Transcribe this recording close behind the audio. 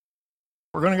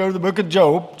We're going to go to the book of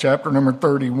Job, chapter number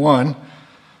 31.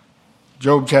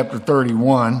 Job chapter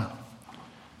 31.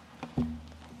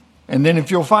 And then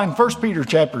if you'll find 1 Peter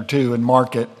chapter 2 and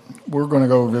mark it, we're going to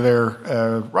go over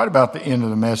there right about the end of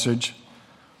the message.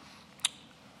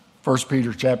 1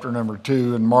 Peter chapter number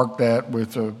 2 and mark that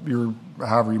with your,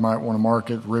 however you might want to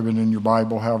mark it, ribbon in your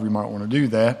Bible, however you might want to do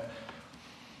that.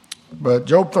 But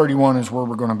Job 31 is where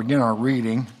we're going to begin our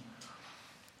reading.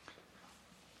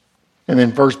 And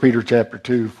then 1 Peter chapter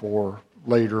 2 for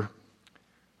later.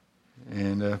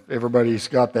 And if everybody's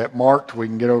got that marked, we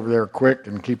can get over there quick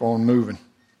and keep on moving.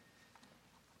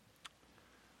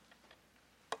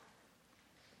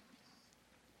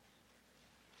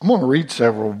 I'm going to read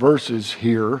several verses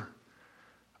here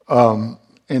and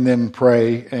then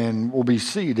pray, and we'll be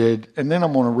seated. And then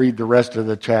I'm going to read the rest of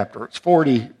the chapter. It's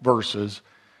 40 verses,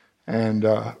 and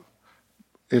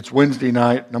it's Wednesday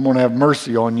night, and I'm going to have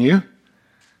mercy on you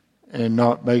and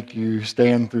not make you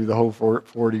stand through the whole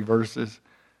 40 verses.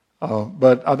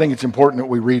 But I think it's important that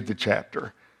we read the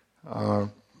chapter. And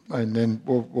then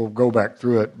we'll go back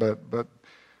through it. But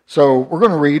so we're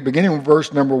going to read, beginning with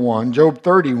verse number 1, Job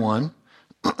 31,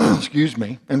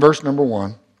 in verse number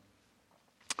 1.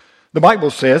 The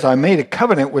Bible says, I made a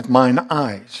covenant with mine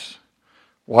eyes.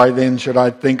 Why then should I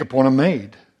think upon a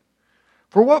maid?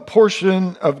 For what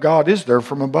portion of God is there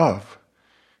from above?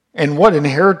 And what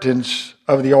inheritance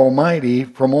of the Almighty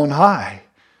from on high?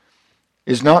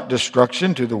 Is not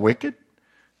destruction to the wicked,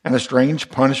 and a strange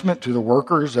punishment to the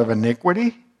workers of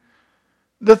iniquity?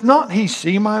 Doth not he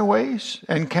see my ways,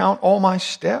 and count all my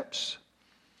steps?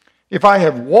 If I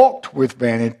have walked with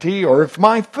vanity, or if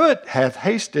my foot hath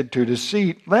hasted to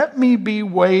deceit, let me be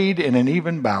weighed in an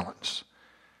even balance,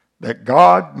 that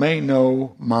God may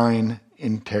know mine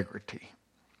integrity.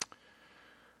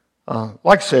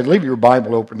 Like I said, leave your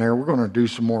Bible open there. We're going to do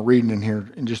some more reading in here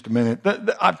in just a minute.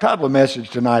 I've titled the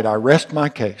message tonight, I Rest My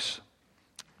Case.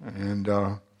 And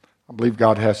I believe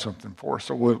God has something for us.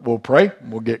 So we'll pray and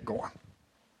we'll get going.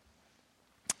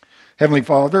 Heavenly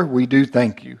Father, we do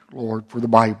thank you, Lord, for the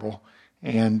Bible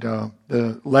and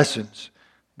the lessons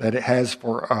that it has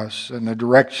for us and the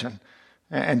direction.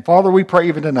 And Father, we pray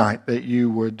even tonight that you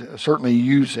would certainly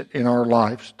use it in our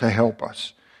lives to help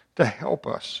us.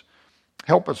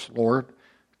 Help us, Lord,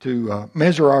 to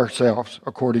measure ourselves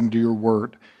according to your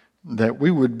word, that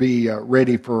we would be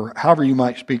ready for however you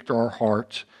might speak to our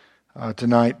hearts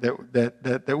tonight,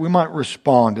 that we might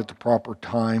respond at the proper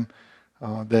time,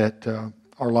 that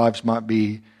our lives might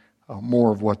be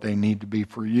more of what they need to be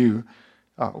for you.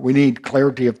 We need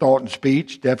clarity of thought and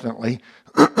speech, definitely,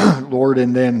 Lord,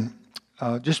 and then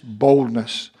just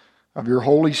boldness of your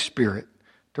Holy Spirit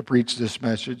to preach this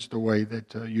message the way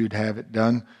that you'd have it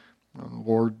done.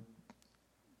 Lord,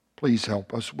 please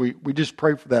help us. We just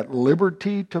pray for that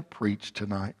liberty to preach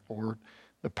tonight, Lord,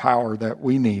 the power that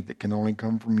we need that can only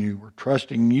come from you. We're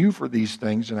trusting you for these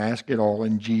things and ask it all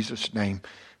in Jesus' name.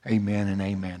 Amen and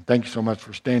amen. Thank you so much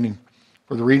for standing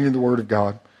for the reading of the Word of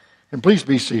God. And please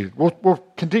be seated. We'll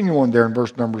continue on there in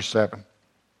verse number 7.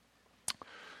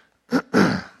 Let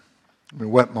me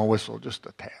wet my whistle just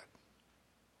a tad.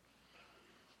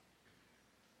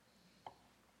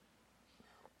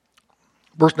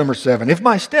 Verse number 7, if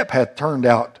my step hath turned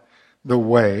out of the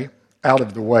way,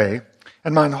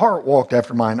 and mine heart walked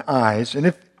after mine eyes, and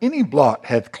if any blot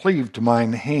hath cleaved to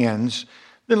mine hands,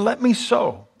 then let me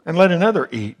sow, and let another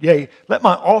eat. Yea, let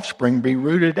my offspring be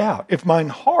rooted out. If mine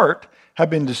heart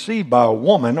have been deceived by a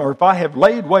woman, or if I have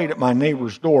laid wait at my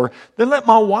neighbor's door, then let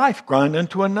my wife grind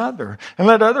unto another, and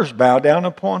let others bow down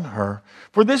upon her.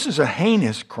 For this is a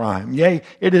heinous crime. Yea,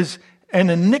 it is an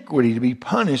iniquity to be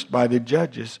punished by the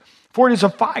judges. For it is a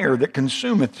fire that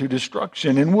consumeth to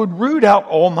destruction, and would root out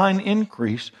all mine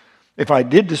increase. If I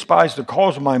did despise the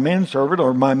cause of my manservant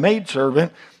or my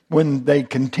maidservant, when they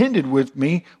contended with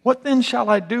me, what then shall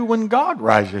I do when God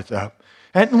riseth up?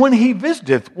 And when he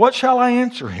visiteth, what shall I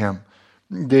answer him?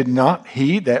 Did not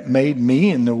he that made me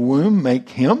in the womb make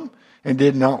him? And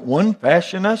did not one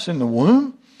fashion us in the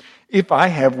womb? If I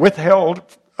have withheld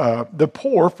the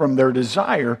poor from their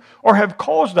desire, or have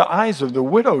caused the eyes of the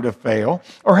widow to fail,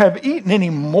 or have eaten any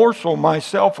morsel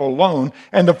myself alone,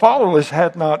 and the fatherless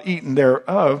hath not eaten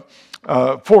thereof,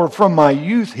 for from my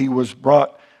youth he was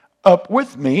brought up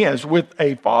with me as with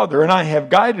a father, and I have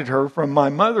guided her from my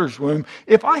mother's womb.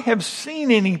 If I have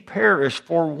seen any perish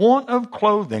for want of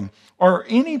clothing, or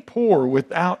any poor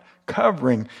without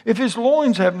covering, if his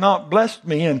loins have not blessed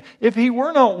me, and if he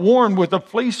were not worn with the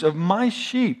fleece of my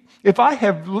sheep, if I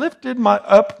have lifted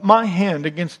up my hand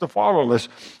against the fatherless,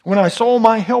 when I saw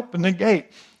my help in the gate,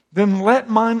 then let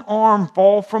mine arm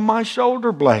fall from my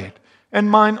shoulder blade,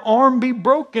 and mine arm be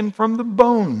broken from the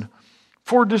bone.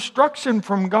 For destruction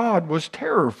from God was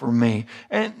terror for me,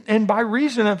 and by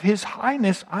reason of his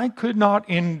highness I could not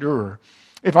endure.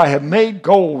 If I have made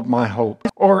gold my hope,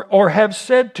 or have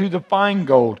said to the fine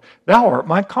gold, thou art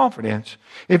my confidence.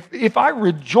 If I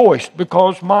rejoiced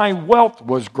because my wealth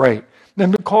was great,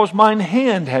 then because mine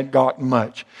hand had gotten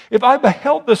much. If I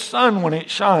beheld the sun when it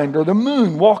shined, or the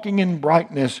moon walking in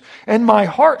brightness, and my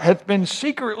heart hath been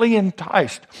secretly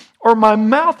enticed, or my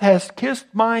mouth hath kissed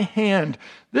my hand,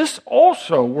 this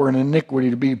also were an iniquity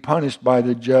to be punished by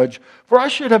the judge. For I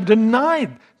should have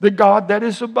denied the God that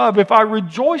is above, if I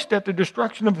rejoiced at the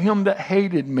destruction of him that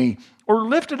hated me, or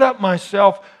lifted up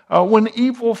myself when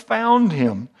evil found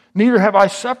him. Neither have I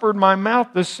suffered my mouth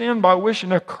the sin by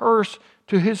wishing a curse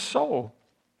to his soul.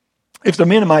 If the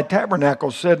men of my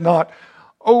tabernacle said not,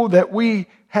 oh, that we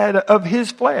had of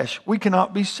his flesh, we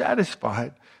cannot be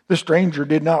satisfied. The stranger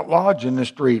did not lodge in the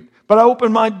street, but I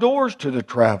opened my doors to the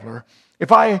traveler.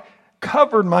 If I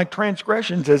covered my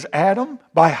transgressions as Adam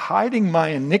by hiding my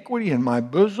iniquity in my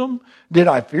bosom, did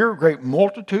I fear a great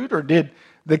multitude, or did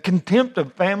the contempt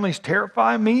of families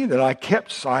terrify me, that I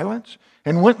kept silence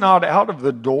and went not out of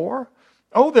the door?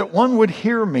 Oh, that one would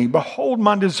hear me. Behold,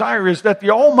 my desire is that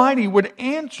the Almighty would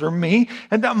answer me,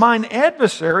 and that mine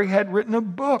adversary had written a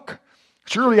book.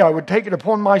 Surely I would take it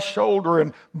upon my shoulder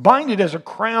and bind it as a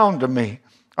crown to me.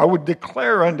 I would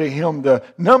declare unto him the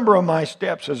number of my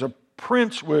steps. As a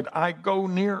prince would I go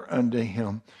near unto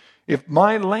him. If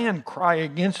my land cry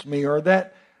against me, or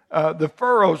that the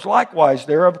furrows likewise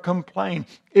thereof complain,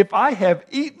 if I have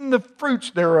eaten the fruits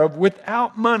thereof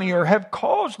without money, or have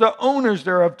caused the owners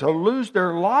thereof to lose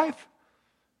their life,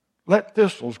 let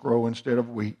thistles grow instead of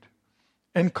wheat,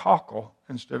 and cockle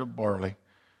instead of barley.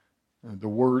 The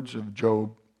words of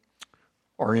Job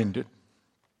are ended.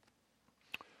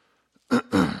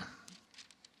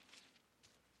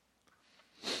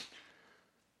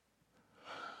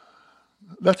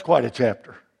 That's quite a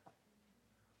chapter.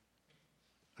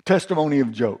 A testimony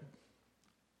of Job.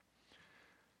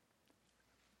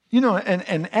 You know,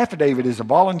 an affidavit is a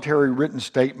voluntary written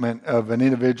statement of an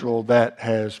individual that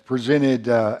has presented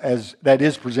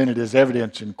is presented as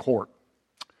evidence in court.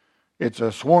 It's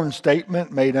a sworn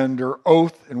statement made under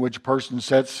oath in which a person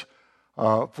sets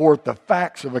forth the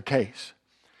facts of a case.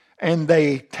 And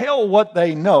they tell what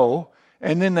they know,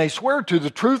 and then they swear to the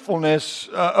truthfulness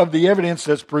of the evidence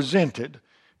that's presented.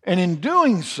 And in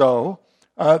doing so,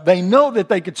 they know that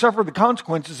they could suffer the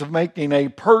consequences of making a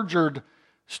perjured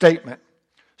statement.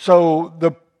 So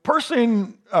the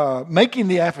person making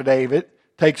the affidavit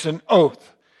takes an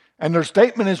oath, and their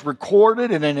statement is recorded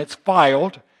and then it's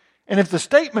filed. And if the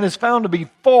statement is found to be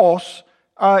false,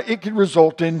 it could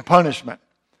result in punishment.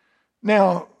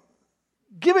 Now,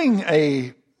 giving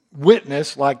a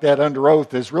witness like that under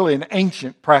oath is really an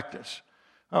ancient practice.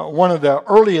 One of the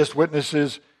earliest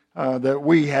witnesses that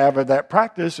we have of that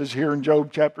practice is here in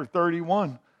Job chapter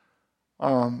 31.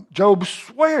 Job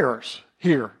swears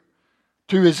here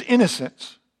to his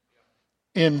innocence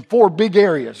in 4 big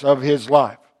areas of his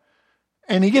life.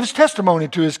 And he gives testimony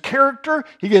to his character,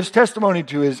 he gives testimony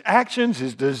to his actions,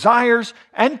 his desires,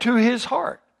 and to his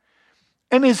heart.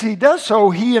 And as he does so,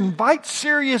 he invites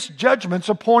serious judgments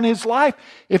upon his life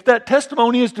if that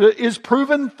testimony is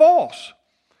proven false.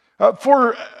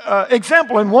 For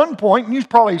example, in one point, and you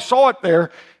probably saw it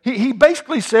there, he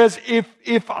basically says,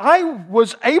 if I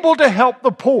was able to help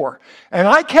the poor, and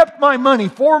I kept my money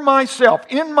for myself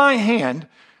in my hand,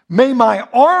 may my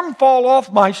arm fall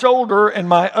off my shoulder and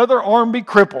my other arm be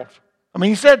crippled. I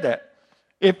mean, he said that.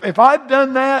 If I've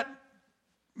done that,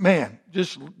 man,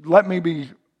 just let me be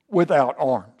without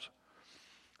arms.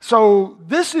 So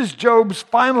this is Job's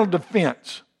final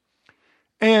defense.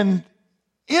 And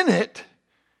in it,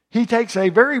 he takes a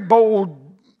very bold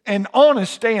and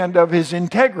honest stand of his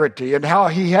integrity and how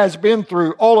he has been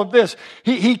through all of this.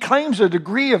 He claims a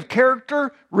degree of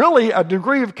character, really a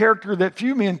degree of character that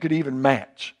few men could even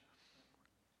match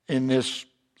in this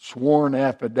sworn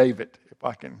affidavit, if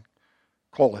I can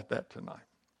call it that tonight.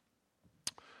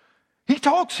 He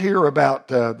talks here about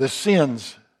the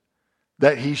sins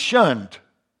that he shunned.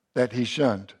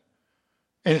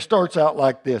 And it starts out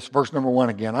like this, verse number 1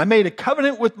 again. I made a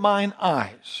covenant with mine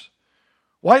eyes.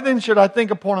 Why then should I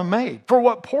think upon a maid? For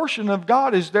what portion of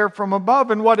God is there from above,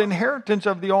 and what inheritance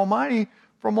of the Almighty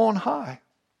from on high?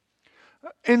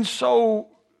 And so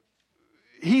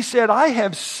he said, I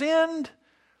have sinned.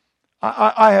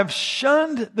 I have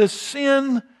shunned the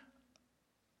sin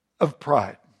of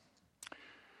pride.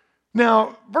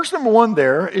 Now, verse number 1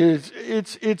 there is,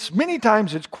 it's many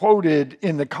times it's quoted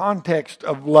in the context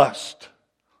of lust.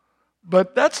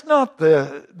 But that's not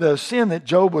the sin that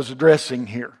Job was addressing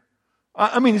here.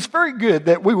 I mean, it's very good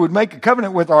that we would make a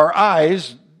covenant with our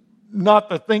eyes, not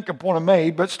to think upon a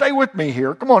maid, but stay with me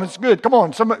here. Come on, it's good. Come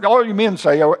on, all you men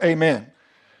say amen.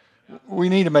 We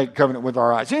need to make a covenant with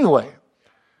our eyes. Anyway,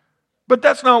 but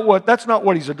that's not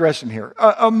what he's addressing here.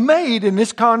 A maid in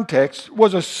this context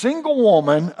was a single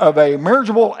woman of a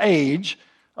marriageable age,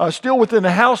 still within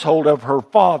the household of her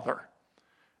father.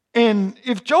 And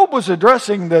if Job was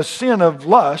addressing the sin of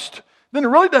lust, then it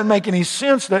really doesn't make any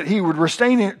sense that he would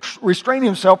restrain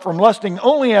himself from lusting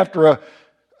only after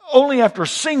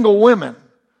single women.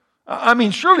 I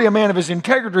mean, surely a man of his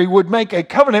integrity would make a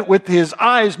covenant with his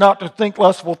eyes not to think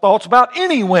lustful thoughts about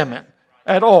any women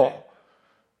at all.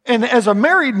 And as a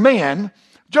married man,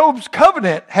 Job's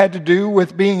covenant had to do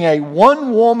with being a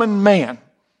one-woman man.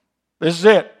 This is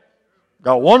it.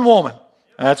 Got one woman.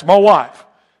 That's my wife.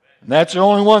 And that's the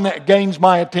only one that gains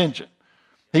my attention.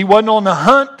 He wasn't on the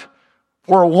hunt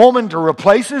for a woman to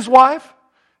replace his wife.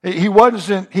 He was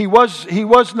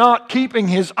not keeping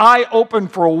his eye open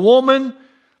for a woman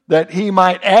that he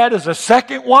might add as a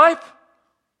second wife.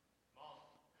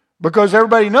 Because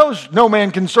everybody knows no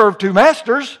man can serve two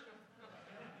masters.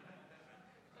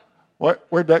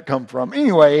 Where'd that come from?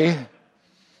 Anyway.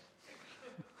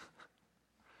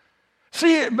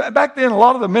 See, back then, a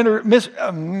lot of the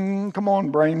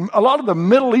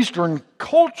Middle Eastern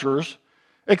cultures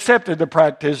accepted the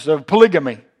practice of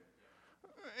polygamy.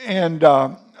 And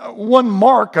one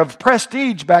mark of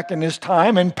prestige back in this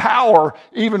time, and power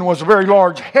even, was a very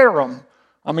large harem.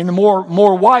 I mean, the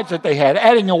more wives that they had.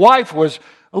 Adding a wife was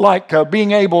like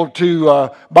being able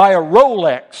to buy a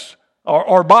Rolex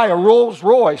or buy a Rolls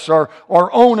Royce or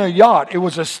own a yacht. It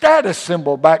was a status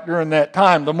symbol back during that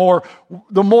time. The more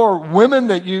women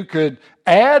that you could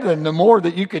add and the more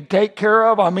that you could take care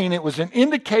of, I mean, it was an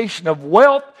indication of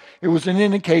wealth. It was an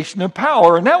indication of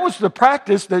power. And that was the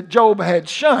practice that Job had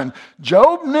shunned.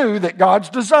 Job knew that God's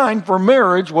design for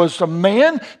marriage was a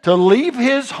man to leave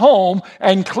his home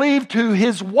and cleave to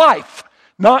his wife,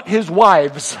 not his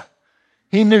wives.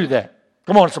 He knew that.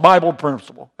 Come on, it's a Bible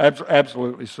principle.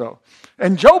 Absolutely so.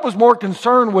 And Job was more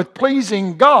concerned with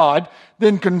pleasing God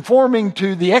than conforming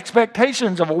to the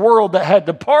expectations of a world that had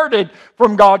departed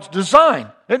from God's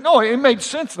design. It made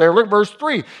sense there. Look at verse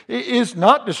 3. Is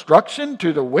not destruction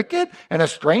to the wicked and a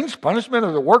strange punishment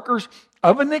of the workers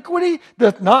of iniquity?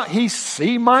 Doth not he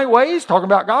see my ways? Talking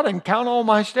about God, and count all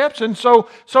my steps. And so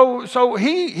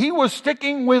he was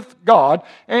sticking with God,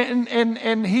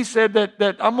 and he said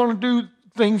that I'm going to do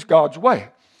things God's way.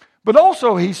 But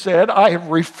also he said, I have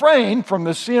refrained from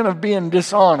the sin of being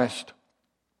dishonest.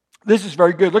 This is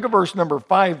very good. Look at verse number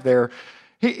 5 there.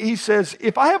 He says,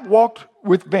 if I have walked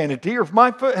with vanity, or if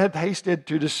my foot hath hasted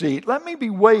to deceit, let me be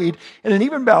weighed in an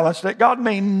even balance, that God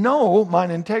may know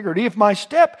mine integrity. If my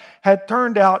step hath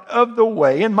turned out of the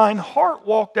way, and mine heart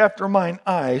walked after mine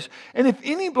eyes, and if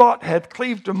any blot hath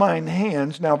cleaved to mine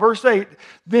hands. Now verse 8,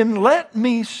 then let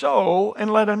me sow,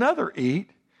 and let another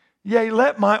eat. Yea,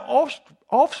 let my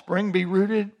offspring be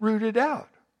rooted out.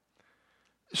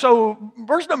 So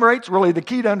verse number 8 is really the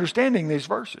key to understanding these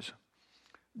verses.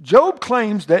 Job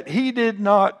claims that he did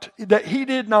not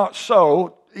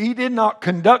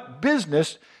conduct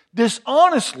business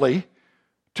dishonestly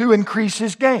to increase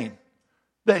his gain.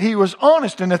 That he was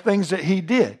honest in the things that he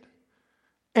did.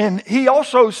 And he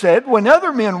also said when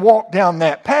other men walked down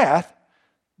that path,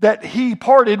 that he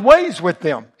parted ways with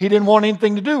them. He didn't want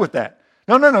anything to do with that.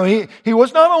 No. He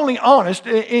was not only honest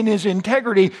in his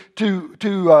integrity to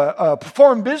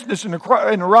perform business in the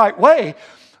right way,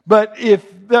 but if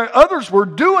the others were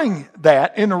doing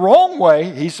that in the wrong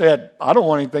way, he said, I don't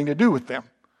want anything to do with them.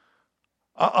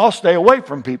 I'll stay away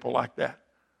from people like that.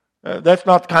 That's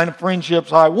not the kind of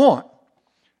friendships I want.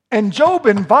 And Job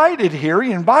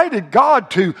he invited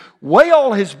God to weigh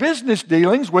all his business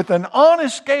dealings with an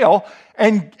honest scale.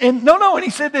 And he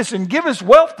said this, and give his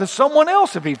wealth to someone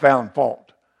else if he found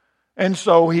fault. And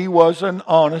so he was an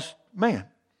honest man.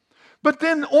 But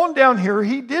then on down here,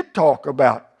 he did talk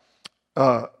about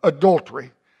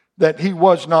adultery, that he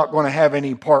was not going to have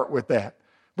any part with that.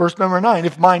 Verse number 9,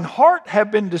 if mine heart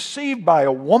have been deceived by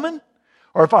a woman,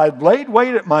 or if I had laid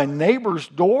wait at my neighbor's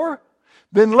door,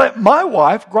 then let my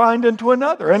wife grind into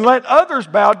another, and let others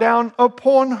bow down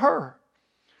upon her.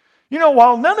 You know,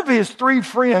 while none of his three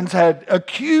friends had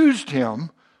accused him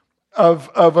of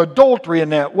adultery in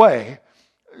that way,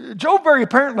 Job very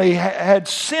apparently had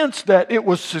sensed that it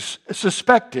was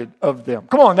suspected of them.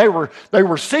 Come on, they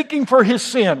were seeking for his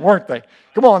sin, weren't they?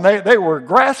 Come on, they were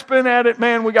grasping at it.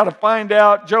 Man, we got to find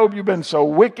out. Job, you've been so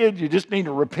wicked. You just need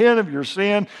to repent of your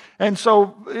sin. And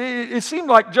so it seemed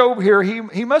like Job here,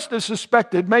 he must have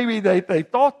suspected, maybe they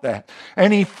thought that.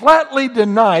 And he flatly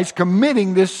denies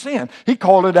committing this sin. He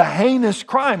called it a heinous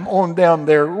crime on down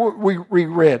there, we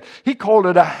read. He called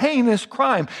it a heinous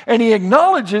crime. And he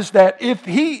acknowledges that if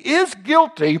he is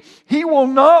guilty, he will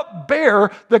not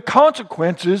bear the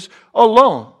consequences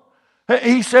alone.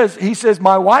 He says,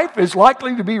 my wife is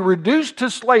likely to be reduced to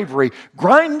slavery,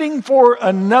 grinding for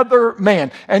another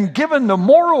man. And given the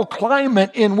moral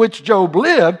climate in which Job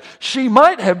lived, she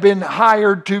might have been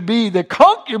hired to be the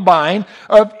concubine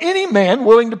of any man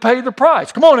willing to pay the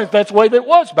price. Come on, if that's the way that it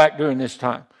was back during this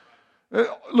time.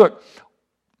 Look,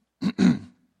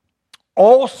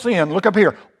 all sin, look up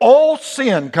here, all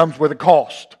sin comes with a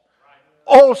cost.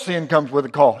 All sin comes with a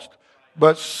cost.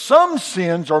 But some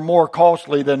sins are more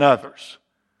costly than others.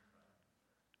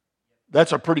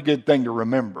 That's a pretty good thing to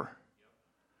remember.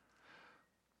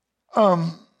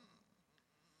 One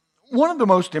of the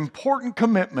most important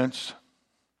commitments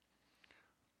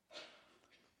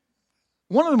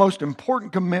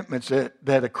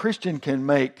that a Christian can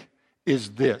make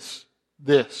is this.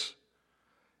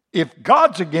 If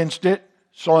God's against it,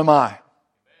 so am I.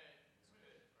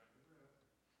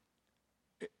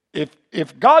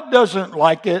 If God doesn't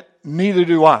like it, neither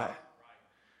do I.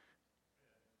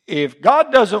 If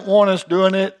God doesn't want us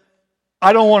doing it,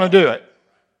 I don't want to do it.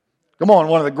 Come on,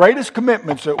 one of the greatest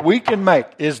commitments that we can make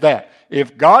is that.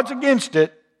 If God's against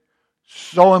it,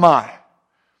 so am I.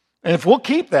 And if we'll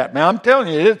keep that, man, I'm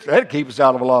telling you, that'll keep us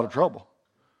out of a lot of trouble.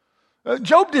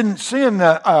 Job didn't shun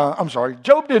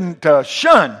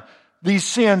these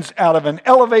sins out of an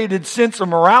elevated sense of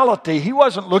morality. He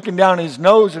wasn't looking down his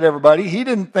nose at everybody. He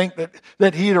didn't think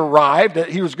that he'd arrived, that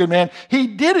he was a good man. He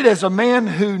did it as a man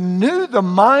who knew the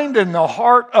mind and the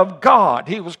heart of God.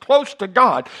 He was close to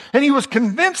God. And he was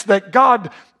convinced that God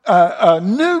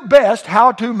knew best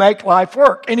how to make life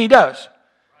work. And he does.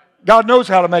 God knows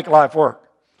how to make life work.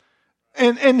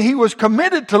 And he was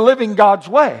committed to living God's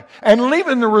way and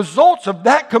leaving the results of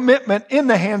that commitment in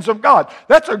the hands of God.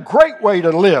 That's a great way to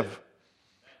live.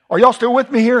 Are y'all still with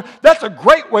me here? That's a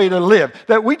great way to live.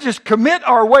 That we just commit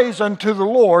our ways unto the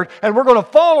Lord and we're going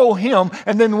to follow Him,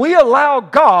 and then we allow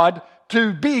God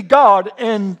to be God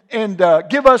and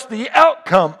give us the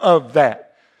outcome of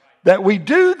that. That we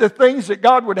do the things that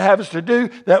God would have us to do,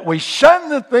 that we shun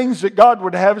the things that God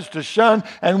would have us to shun,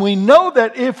 and we know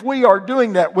that if we are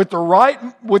doing that with the right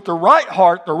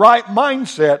heart, the right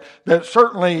mindset, that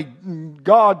certainly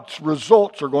God's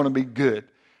results are going to be good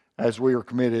as we are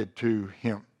committed to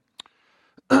Him.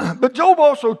 But Job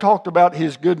also talked about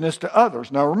his goodness to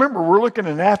others. Now remember, we're looking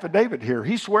at an affidavit here.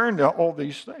 He's swearing to all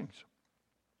these things.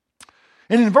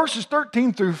 And in verses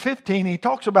 13 through 15, he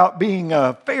talks about being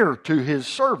fair to his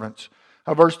servants.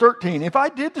 Verse 13, if I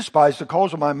did despise the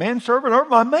cause of my manservant or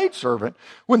my maidservant,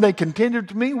 when they contended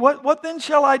to me, what then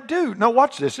shall I do? Now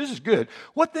watch this, this is good.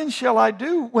 What then shall I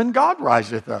do when God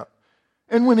riseth up?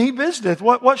 And when He visiteth,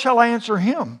 what shall I answer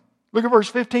Him? Look at verse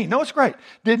 15. No, it's great.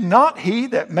 Did not He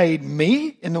that made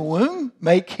me in the womb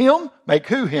make him? Make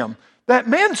who him? That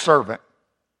manservant.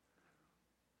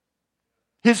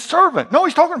 His servant. No,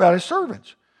 he's talking about his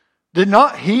servants. Did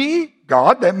not He,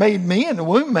 God, that made me in the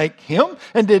womb, make him?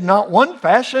 And did not one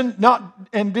fashion us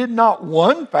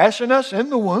in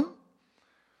the womb?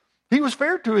 He was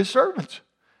fair to his servants.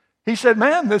 He said,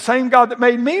 man, the same God that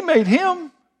made me made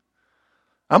him.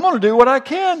 I'm going to do what I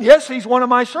can. Yes, he's one of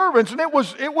my servants. And it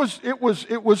was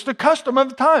the custom of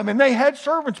the time. And they had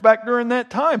servants back during that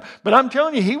time. But I'm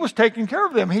telling you, He was taking care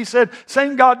of them. He said,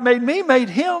 same God made me, made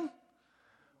him.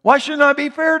 Why shouldn't I be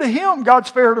fair to him? God's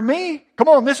fair to me. Come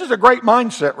on, this is a great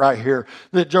mindset right here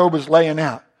that Job is laying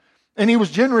out. And he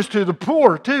was generous to the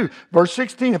poor too. Verse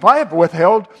 16, if I have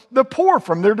withheld the poor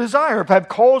from their desire, if I have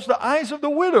caused the eyes of the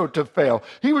widow to fail.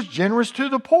 He was generous to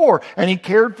the poor, and he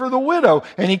cared for the widow,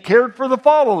 and he cared for the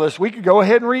fatherless. We could go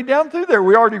ahead and read down through there.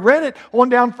 We already read it on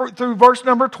down through verse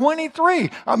number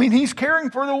 23. I mean, he's caring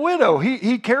for the widow.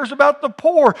 He cares about the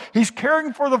poor. He's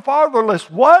caring for the fatherless.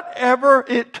 Whatever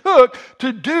it took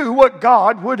to do what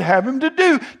God would have him to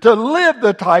do, to live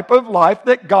the type of life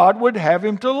that God would have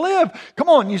him to live. Come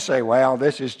on, you say, well,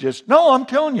 this is just... No, I'm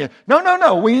telling you.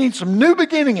 No. We need some new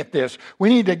beginning at this. We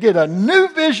need to get a new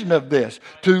vision of this.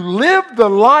 To live the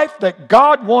life that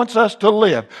God wants us to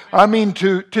live. I mean,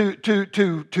 to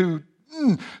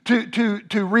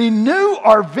renew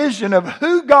our vision of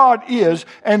who God is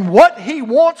and what He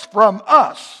wants from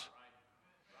us.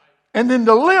 and then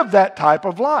to live that type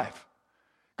of life.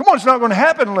 Come on, it's not going to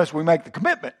happen unless we make the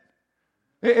commitment.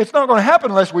 It's not going to happen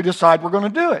unless we decide we're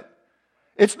going to do it.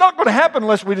 It's not going to happen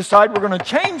unless we decide we're going to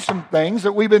change some things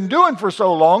that we've been doing for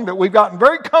so long that we've gotten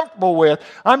very comfortable with.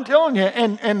 I'm telling you,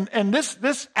 and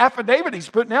this affidavit he's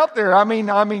putting out there,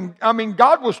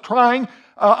 Job was trying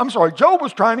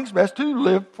his best to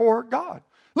live for God.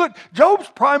 Look, Job's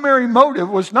primary motive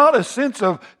was not a sense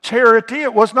of charity.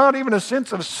 It was not even a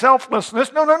sense of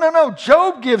selflessness. No.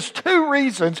 Job gives two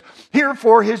reasons here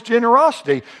for his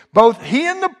generosity. Both he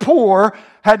and the poor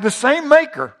had the same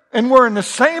maker and were in the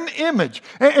same image.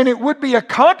 And it would be a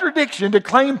contradiction to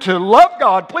claim to love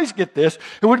God. Please get this.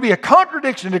 It would be a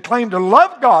contradiction to claim to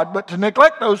love God, but to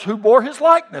neglect those who bore his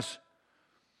likeness.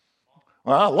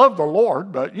 Well, I love the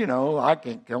Lord, but, I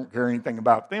don't care anything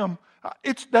about them.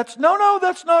 That's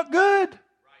not good.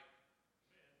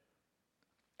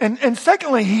 And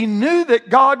secondly, he knew that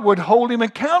God would hold him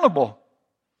accountable.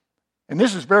 And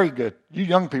this is very good. You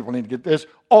young people need to get this.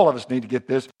 All of us need to get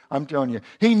this. I'm telling you.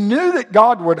 He knew that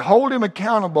God would hold him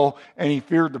accountable, and he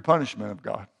feared the punishment of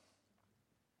God.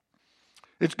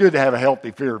 It's good to have a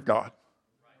healthy fear of God.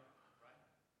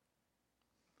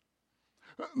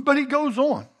 But he goes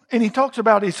on, and he talks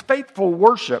about his faithful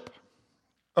worship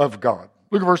of God.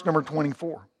 Look at verse number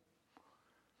 24.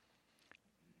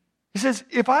 He says,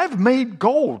 if I've made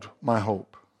gold my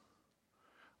hope,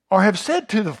 or have said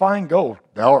to the fine gold,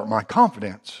 thou art my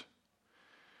confidence.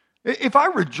 If I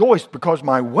rejoiced because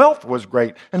my wealth was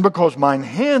great, and because mine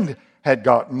hand had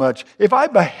gotten much, if I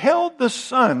beheld the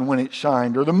sun when it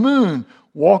shined, or the moon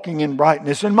walking in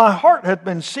brightness, and my heart hath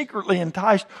been secretly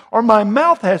enticed, or my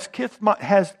mouth hath kissed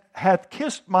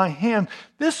my hand,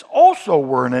 this also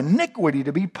were an iniquity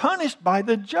to be punished by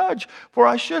the judge, for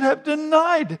I should have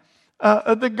denied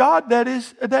the God that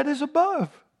is above.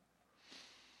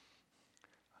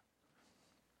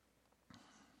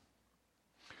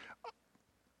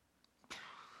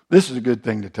 This is a good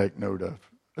thing to take note of,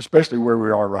 especially where we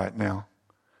are right now.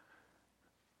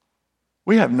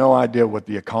 We have no idea what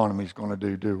the economy is going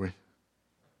to do we?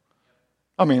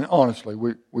 I mean, honestly,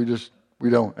 we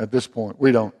don't. At this point,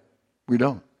 we don't.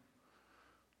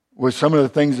 With some of the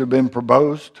things that have been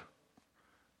proposed,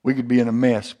 we could be in a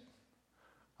mess.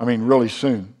 I mean, really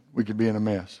soon, we could be in a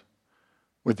mess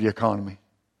with the economy.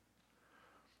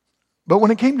 But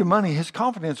when it came to money, his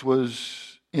confidence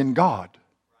was in God,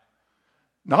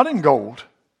 not in gold.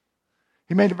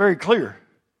 He made it very clear.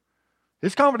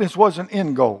 His confidence wasn't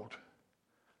in gold.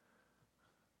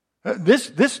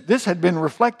 This had been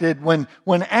reflected when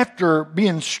after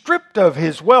being stripped of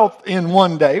his wealth in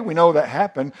one day, we know that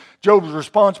happened, Job's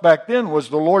response back then was,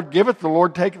 the Lord giveth, the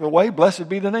Lord taketh away, blessed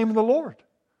be the name of the Lord.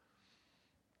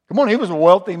 Come on, he was a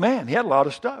wealthy man. He had a lot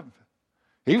of stuff.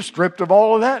 He was stripped of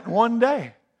all of that in one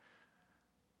day.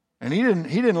 And he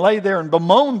didn't lay there and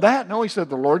bemoan that. No, he said,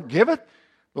 the Lord giveth,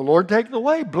 the Lord taketh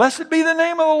away, blessed be the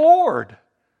name of the Lord.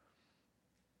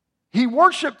 He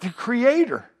worshiped the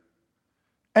Creator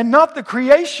and not the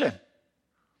creation.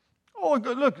 Oh,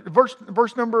 look,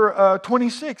 verse number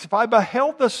 26. If I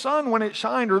beheld the sun when it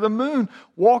shined, or the moon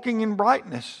walking in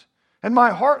brightness, and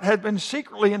my heart had been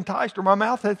secretly enticed, or my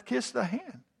mouth hath kissed the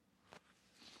hand.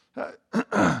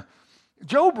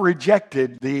 Job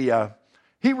rejected he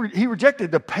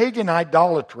rejected the pagan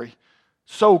idolatry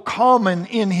so common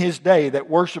in his day that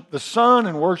worshiped the sun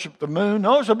and worshiped the moon.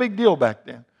 No, it was a big deal back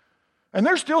then. And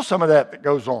there's still some of that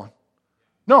goes on.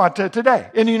 No, today,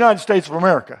 in the United States of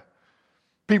America,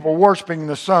 people worshiping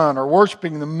the sun or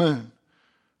worshiping the moon.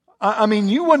 I mean,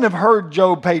 you wouldn't have heard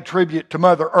Job pay tribute to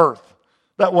Mother Earth.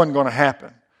 That wasn't going to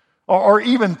happen. Or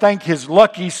even thank his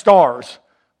lucky stars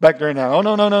back there now. Oh,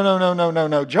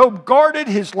 no. Job guarded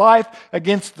his life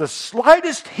against the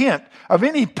slightest hint of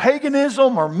any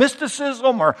paganism or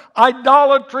mysticism or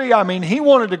idolatry. I mean, he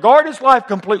wanted to guard his life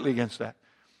completely against that.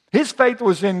 His faith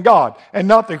was in God and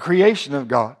not the creation of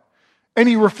God. And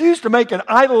he refused to make an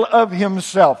idol of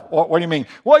himself. What do you mean?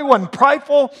 Well, he wasn't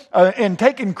prideful and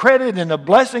taking credit in the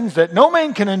blessings that no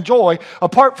man can enjoy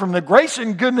apart from the grace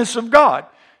and goodness of God.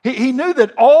 He knew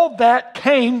that all that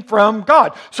came from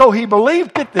God. So he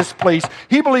believed, get this please,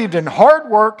 he believed in hard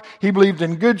work, he believed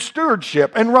in good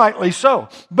stewardship, and rightly so.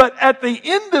 But at the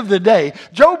end of the day,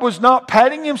 Job was not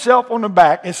patting himself on the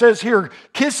back. It says here,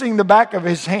 kissing the back of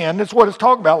his hand. That's what it's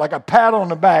talking about, like a pat on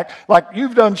the back, like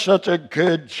you've done such a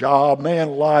good job, man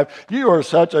alive. You are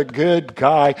such a good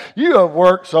guy. You have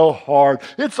worked so hard.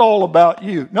 It's all about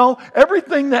you. No,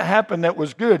 everything that happened that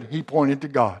was good, he pointed to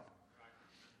God.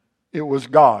 It was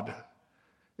God.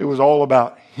 It was all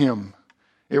about him.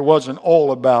 It wasn't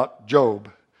all about Job.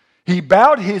 He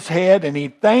bowed his head and he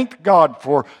thanked God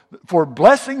for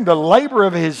blessing the labor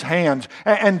of his hands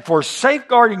and for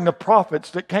safeguarding the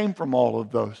profits that came from all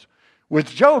of those. With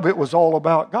Job, it was all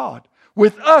about God.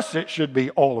 With us, it should be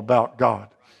all about God.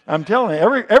 I'm telling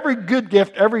you, every good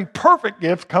gift, every perfect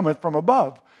gift cometh from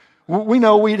above. We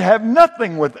know we'd have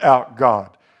nothing without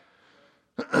God.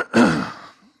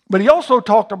 But he also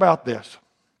talked about this.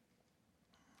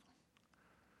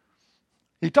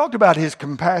 He talked about his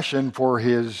compassion for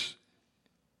his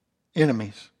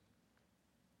enemies.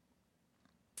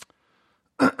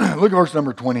 Look at verse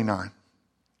number 29.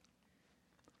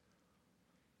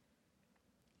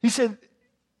 He said,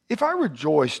 if I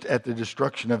rejoiced at the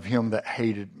destruction of him that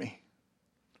hated me,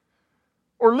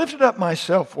 or lifted up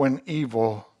myself when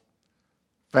evil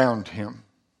found him,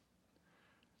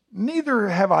 neither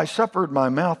have I suffered my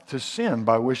mouth to sin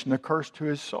by wishing a curse to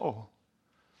his soul.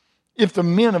 If the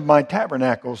men of my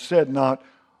tabernacle said not,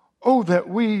 oh, that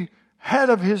we had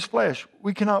of his flesh,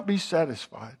 we cannot be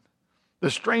satisfied. The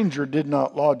stranger did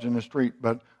not lodge in the street,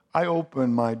 but I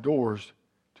opened my doors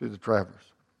to the travelers.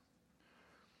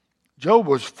 Job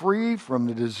was free from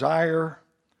the desire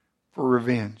for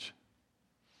revenge.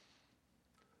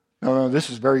 No,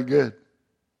 this is very good.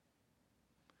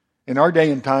 In our day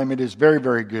and time, it is very,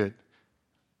 very good.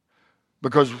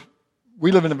 Because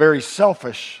we live in a very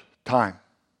selfish time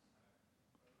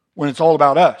when it's all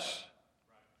about us.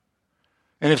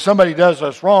 And if somebody does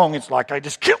us wrong, it's like, I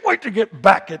just can't wait to get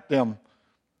back at them.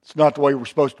 It's not the way we're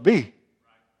supposed to be.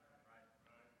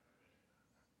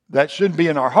 That shouldn't be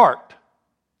in our heart.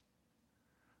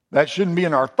 That shouldn't be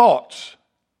in our thoughts.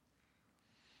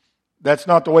 That's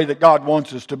not the way that God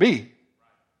wants us to be.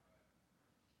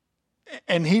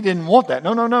 And he didn't want that.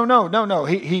 No.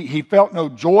 He felt no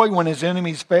joy when his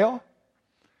enemies fell.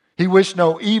 He wished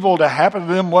no evil to happen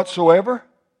to them whatsoever.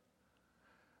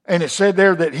 And it said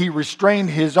there that he restrained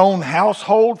his own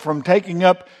household from taking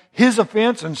up his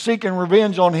offense and seeking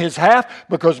revenge on his half,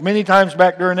 because many times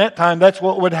back during that time, that's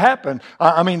what would happen.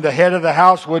 I mean, the head of the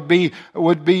house would be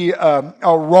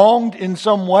wronged in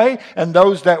some way, and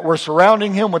those that were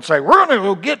surrounding him would say, we're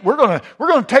going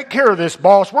to take care of this,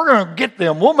 boss. We're going to get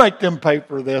them. We'll make them pay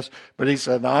for this. But he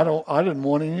said, no, I didn't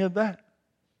want any of that.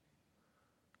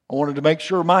 I wanted to make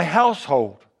sure my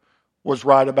household was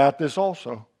right about this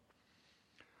also.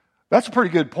 That's a pretty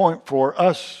good point for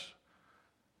us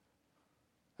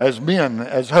as men,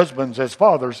 as husbands, as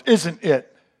fathers, isn't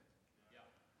it?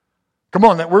 Come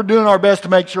on, that we're doing our best to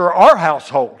make sure our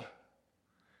household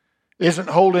isn't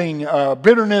holding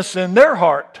bitterness in their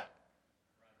heart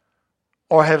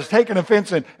or has taken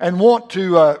offense and want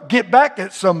to get back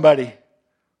at somebody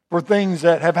for things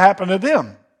that have happened to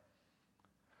them.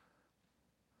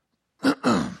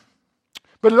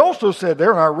 But it also said there,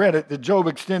 and I read it, that Job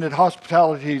extended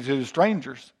hospitality to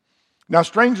strangers. Now,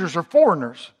 strangers are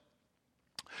foreigners.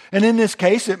 And in this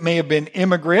case, it may have been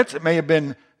immigrants, it may have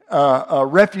been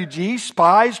refugees,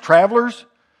 spies, travelers,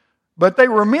 but they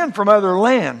were men from other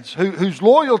lands whose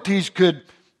loyalties could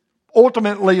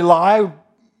ultimately lie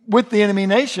with the enemy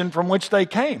nation from which they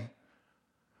came.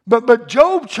 But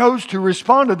Job chose to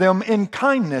respond to them in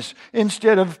kindness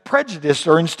instead of prejudice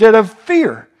or instead of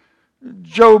fear.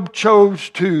 Job chose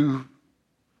to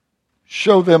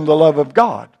show them the love of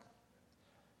God.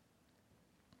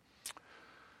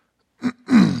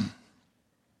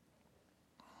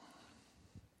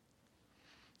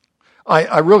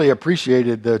 I really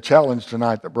appreciated the challenge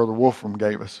tonight that Brother Wolfram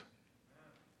gave us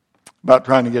about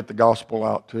trying to get the gospel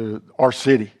out to our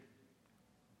city.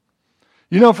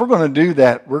 You know, if we're going to do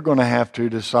that, we're going to have to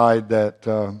decide that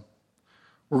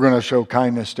we're going to show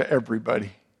kindness to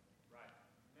everybody.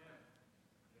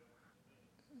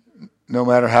 No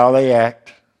matter how they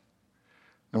act,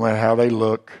 no matter how they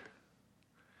look,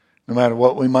 no matter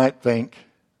what we might think,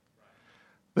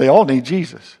 they all need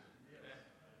Jesus.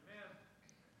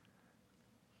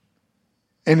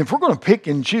 And if we're going to pick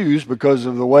and choose because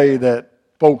of the way that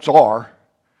folks are,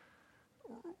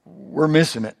 we're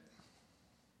missing it.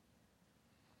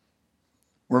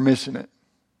 We're missing it.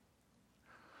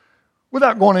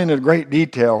 Without going into great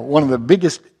detail, one of the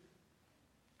biggest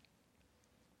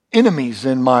enemies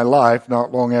in my life,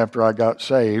 not long after I got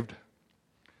saved,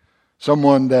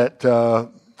 someone that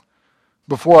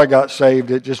before I got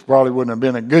saved, it just probably wouldn't have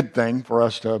been a good thing for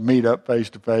us to meet up face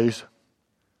to face.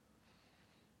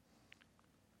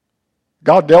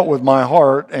 God dealt with my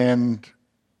heart, and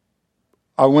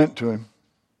I went to him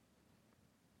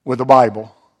with a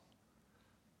Bible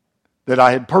that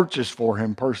I had purchased for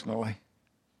him personally.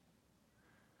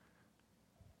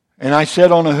 And I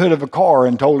sat on the hood of a car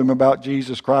and told him about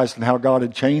Jesus Christ and how God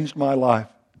had changed my life,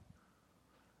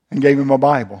 and gave him a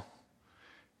Bible.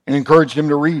 and encouraged him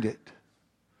to read it.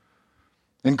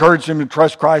 Encouraged him to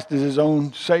trust Christ as his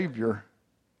own Savior.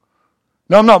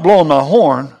 Now, I'm not blowing my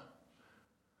horn.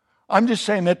 I'm just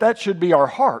saying that should be our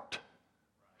heart.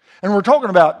 And we're talking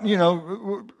about,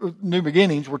 new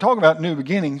beginnings. We're talking about new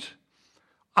beginnings.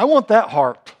 I want that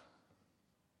heart.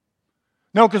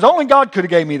 No, because only God could have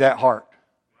gave me that heart.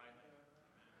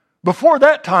 Before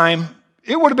that time,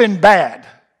 it would have been bad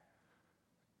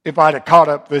if I'd have caught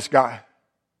up this guy.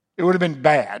 It would have been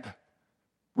bad.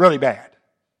 Really bad.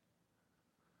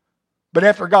 But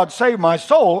after God saved my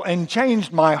soul and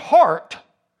changed my heart,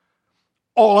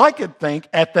 all I could think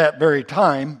at that very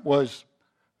time was,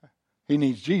 he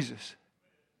needs Jesus.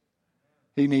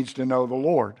 He needs to know the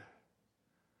Lord.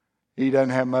 He doesn't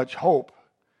have much hope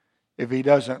if he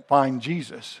doesn't find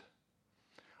Jesus.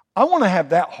 I want to have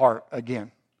that heart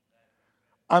again.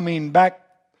 I mean, back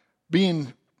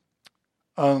being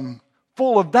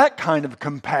full of that kind of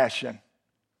compassion.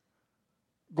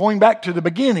 Going back to the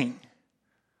beginning.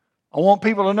 I want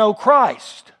people to know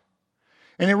Christ.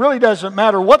 And it really doesn't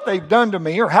matter what they've done to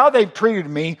me or how they've treated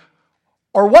me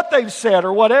or what they've said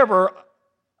or whatever.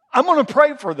 I'm going to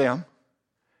pray for them.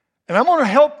 And I'm going to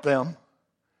help them.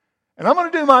 And I'm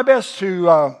going to do my best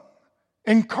to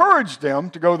encourage them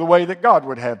to go the way that God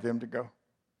would have them to go.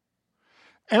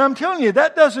 And I'm telling you,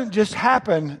 that doesn't just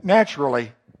happen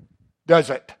naturally, does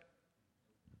it?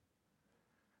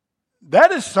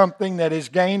 That is something that is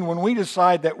gained when we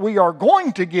decide that we are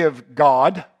going to give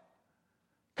God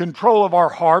control of our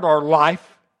heart, our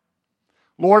life.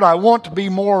 Lord, I want to be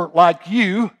more like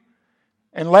you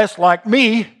and less like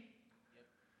me.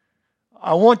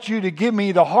 I want you to give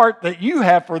me the heart that you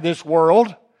have for this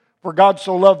world. For God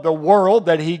so loved the world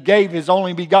that he gave his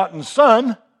only begotten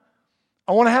Son.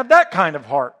 I want to have that kind of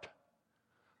heart.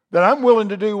 That I'm willing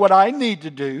to do what I need to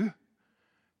do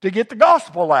to get the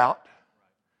gospel out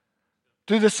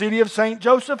to the city of St.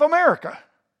 Joseph, America.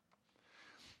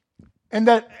 And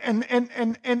that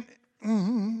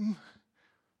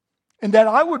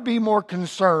I would be more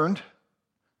concerned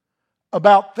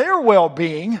about their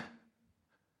well-being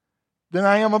than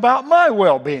I am about my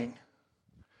well-being.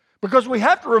 Because we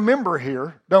have to remember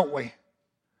here, don't we?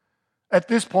 At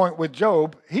this point with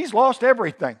Job, he's lost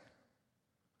everything.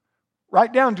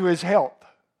 Right down to his health.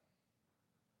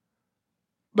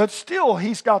 But still,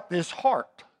 he's got this heart.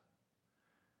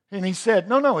 And he said,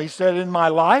 he said, in my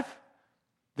life,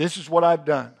 this is what I've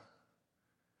done.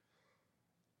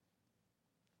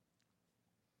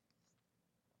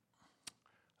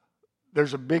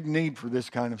 There's a big need for this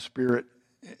kind of spirit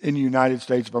in the United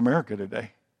States of America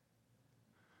today.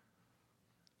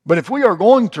 But if we are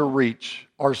going to reach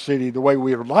our city the way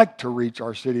we would like to reach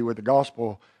our city with the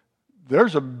gospel,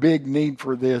 there's a big need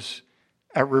for this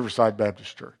at Riverside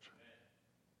Baptist Church.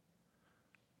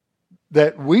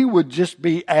 That we would just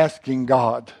be asking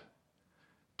God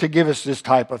to give us this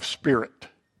type of spirit,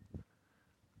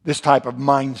 this type of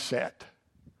mindset.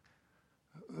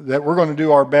 That we're going to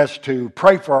do our best to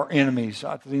pray for our enemies.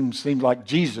 It seems like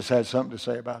Jesus has something to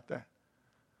say about that.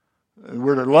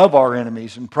 We're to love our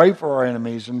enemies and pray for our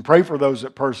enemies and pray for those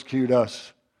that persecute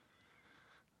us.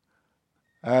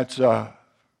 That's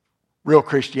real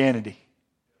Christianity.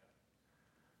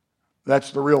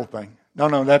 That's the real thing.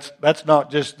 No, that's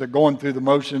not just the going through the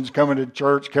motions, coming to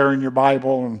church, carrying your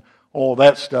Bible and all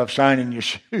that stuff, shining your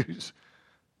shoes.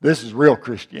 This is real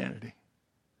Christianity.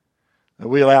 That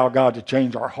we allow God to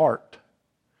change our heart.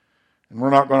 And we're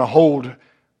not going to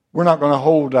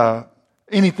hold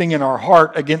anything in our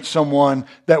heart against someone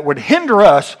that would hinder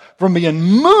us from being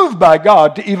moved by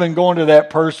God to even go into that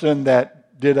person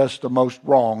that did us the most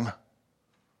wrong,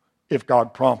 if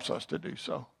God prompts us to do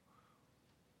so.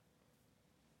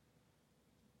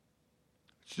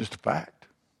 It's just a fact.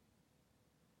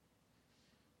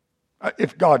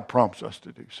 If God prompts us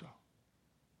to do so,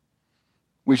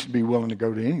 we should be willing to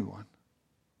go to anyone,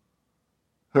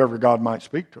 whoever God might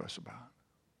speak to us about.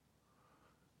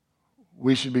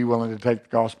 We should be willing to take the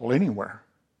gospel anywhere,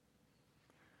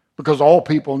 because all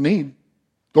people need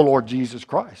the Lord Jesus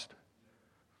Christ.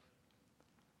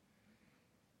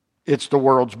 It's the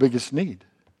world's biggest need.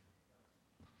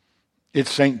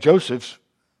 It's St. Joseph's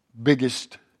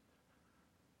biggest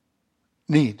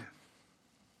need.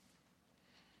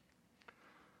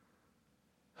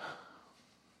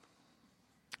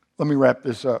 Let me wrap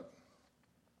this up.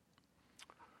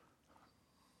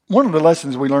 One of the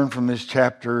lessons we learn from this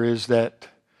chapter is that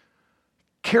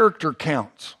character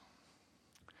counts.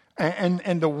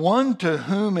 And the one to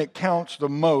whom it counts the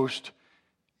most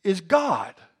is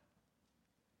God.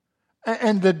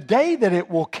 And the day that it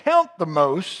will count the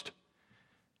most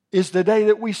is the day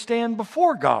that we stand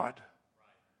before God.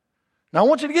 Now I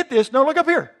want you to get this. No, look up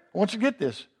here. I want you to get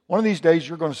this. One of these days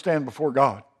you're going to stand before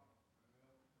God.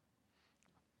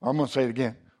 I'm going to say it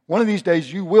again. One of these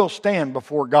days you will stand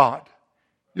before God.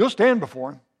 You'll stand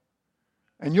before Him.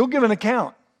 And you'll give an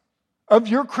account of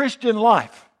your Christian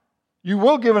life. You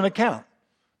will give an account.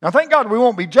 Now thank God we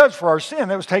won't be judged for our sin.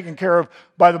 That was taken care of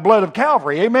by the blood of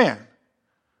Calvary. Amen.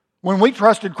 When we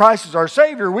trusted Christ as our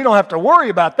Savior, we don't have to worry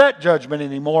about that judgment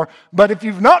anymore. But if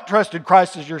you've not trusted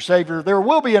Christ as your Savior, there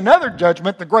will be another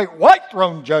judgment, the great white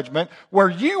throne judgment,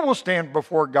 where you will stand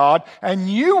before God and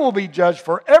you will be judged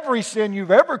for every sin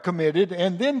you've ever committed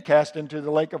and then cast into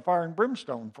the lake of fire and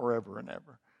brimstone forever and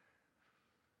ever.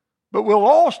 But we'll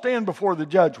all stand before the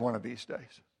judge one of these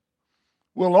days.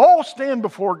 We'll all stand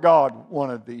before God one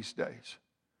of these days.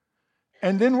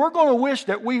 And then we're going to wish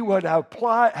that we would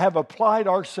have applied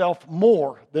ourselves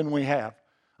more than we have.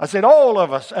 I said all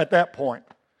of us at that point.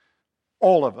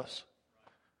 All of us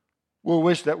will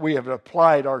wish that we have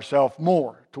applied ourselves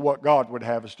more to what God would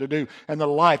have us to do and the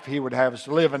life He would have us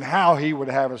to live and how He would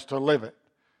have us to live it.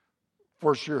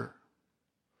 For sure.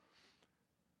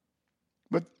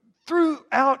 But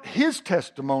throughout his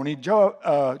testimony,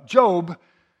 Job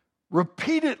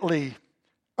repeatedly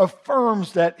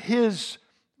affirms that his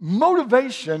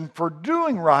motivation for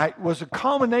doing right was a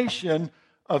combination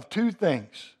of two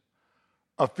things: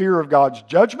 a fear of God's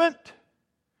judgment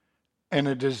and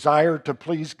a desire to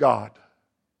please God.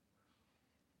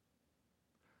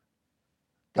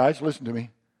 Guys, listen to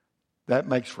me. That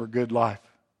makes for a good life.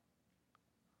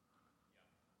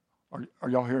 Are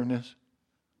y'all hearing this?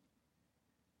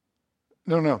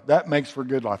 No, that makes for a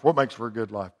good life. What makes for a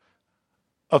good life?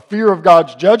 A fear of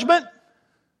God's judgment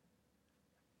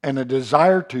and a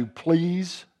desire to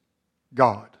please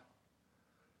God.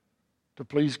 To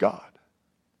please God.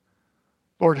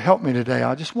 Lord, help me today.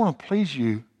 I just want to please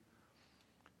You.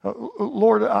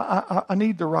 Lord, I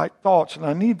need the right thoughts, and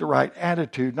I need the right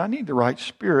attitude, and I need the right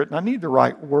spirit, and I need the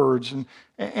right words,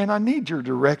 and I need Your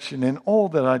direction in all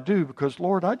that I do, because,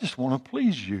 Lord, I just want to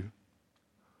please You.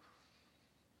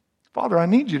 Father, I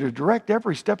need You to direct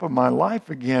every step of my life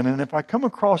again. And if I come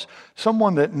across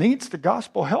someone that needs the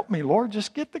gospel, help me, Lord.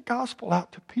 Just get the gospel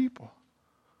out to people.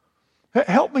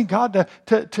 Help me, God,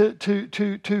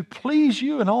 to please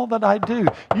You in all that I do.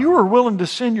 You are willing to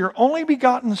send Your only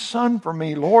begotten Son for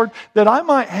me, Lord, that I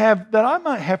might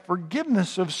have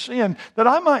forgiveness of sin, that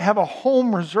I might have a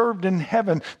home reserved in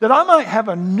heaven, that I might have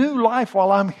a new life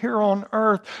while I'm here on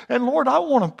earth. And Lord, I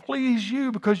want to please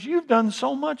You because You've done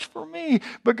so much for me.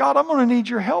 But God, I'm going to need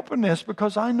Your help in this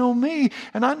because I know me,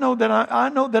 and I know that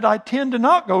I tend to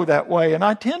not go that way, and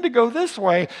I tend to go this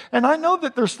way, and I know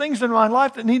that there's things in my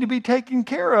life that need to be taken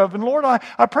care of. And Lord, I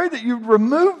pray that You'd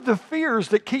remove the fears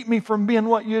that keep me from being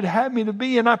what You'd have me to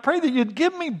be. And I pray that You'd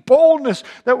give me boldness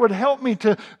that would help me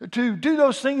to do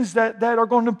those things that are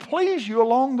going to please You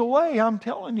along the way. I'm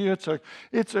telling you,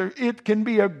 it can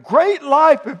be a great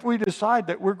life if we decide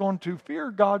that we're going to fear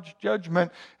God's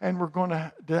judgment and we're going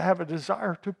to have a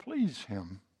desire to please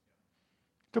Him,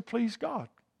 to please God.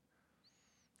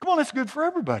 Come on, that's good for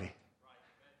everybody.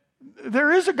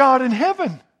 There is a God in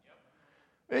heaven.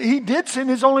 He did send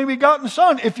His only begotten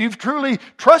Son. If you've truly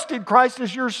trusted Christ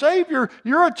as your Savior,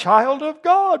 you're a child of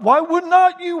God. Why would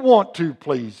not you want to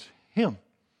please Him?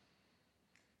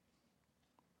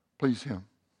 Please Him.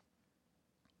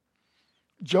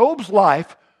 Job's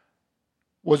life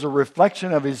was a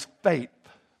reflection of his faith.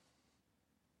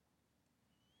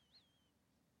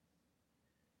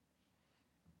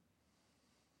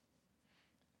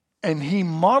 And he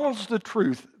models the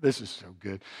truth. This is so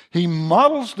good. He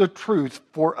models the truth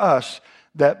for us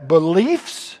that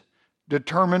beliefs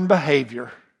determine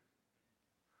behavior.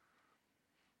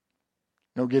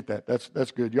 No, get that.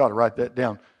 That's good. You ought to write that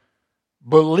down.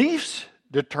 Beliefs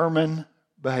determine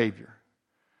behavior.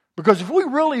 Because if we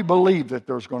really believe that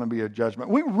there's going to be a judgment,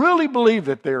 we really believe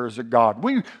that there is a God,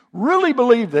 we really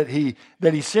believe that He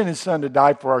sent His Son to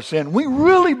die for our sin, we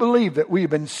really believe that we've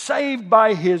been saved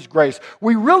by His grace,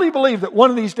 we really believe that one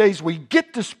of these days we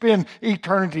get to spend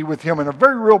eternity with Him in a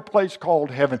very real place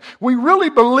called heaven. We really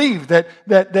believe that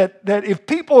if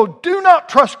people do not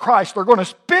trust Christ, they're going to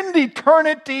spend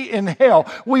eternity in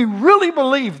hell. We really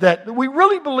believe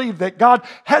that God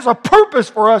has a purpose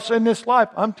for us in this life.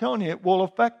 I'm telling you, it will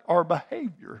affect our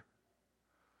behavior.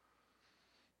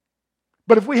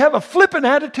 But if we have a flippant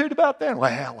attitude about that,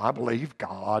 well, I believe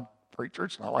God, preacher,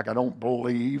 it's not like I don't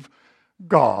believe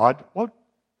God. Well,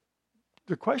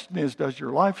 the question is, does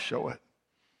your life show it?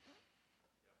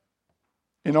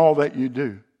 In all that you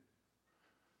do?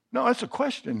 No, that's a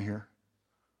question here.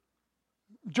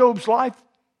 Job's life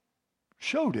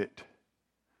showed it.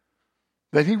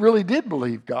 that he really did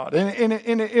believe God. And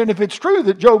if it's true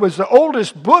that Job is the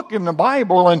oldest book in the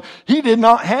Bible and he did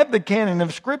not have the canon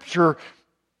of Scripture,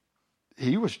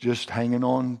 he was just hanging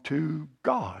on to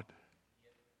God.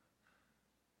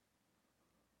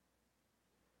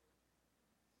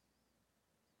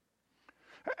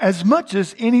 As much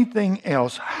as anything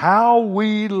else, how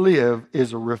we live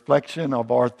is a reflection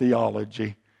of our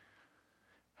theology.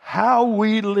 How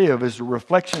we live is a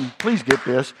reflection, please get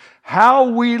this, how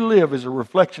we live is a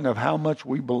reflection of how much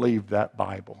we believe that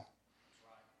Bible.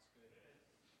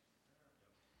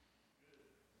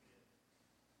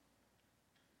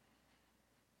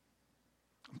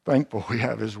 I'm thankful we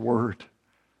have His Word.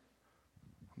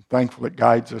 I'm thankful it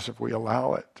guides us if we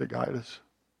allow it to guide us.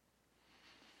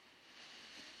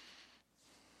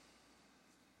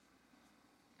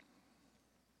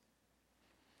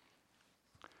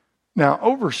 Now,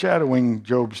 overshadowing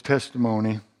Job's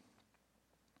testimony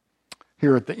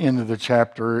here at the end of the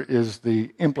chapter is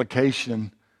the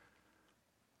implication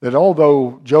that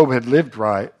although Job had lived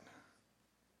right,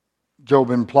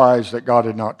 Job implies that God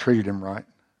had not treated him right.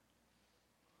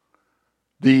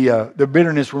 The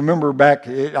bitterness, remember back,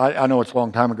 I know it's a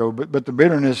long time ago, but the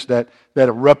bitterness that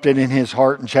erupted in his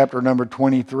heart in chapter number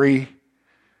 23,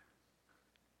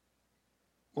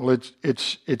 well,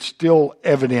 it's still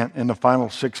evident in the final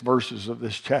 6 verses of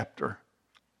this chapter.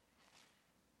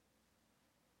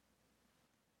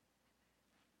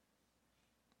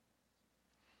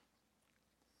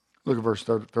 Look at verse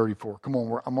 34. Come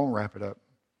on, I'm going to wrap it up.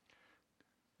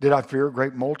 Did I fear a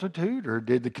great multitude, or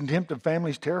did the contempt of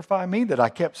families terrify me, that I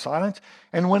kept silence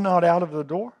and went not out of the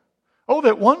door? Oh,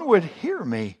 that one would hear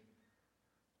me.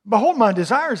 Behold, my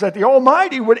desire is that the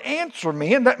Almighty would answer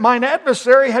me, and that mine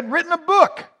adversary had written a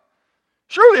book.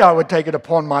 Surely I would take it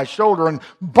upon my shoulder and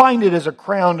bind it as a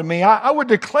crown to me. I would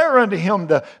declare unto him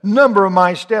the number of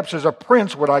my steps. As a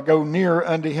prince would I go near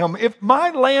unto him. If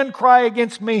my land cry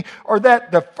against me, or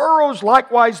that the furrows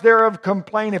likewise thereof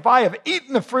complain, if I have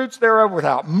eaten the fruits thereof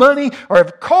without money, or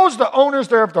have caused the owners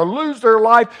thereof to lose their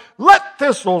life, let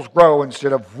thistles grow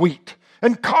instead of wheat,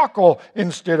 and cockle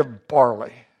instead of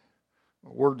barley. The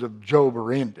words of Job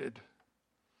are ended.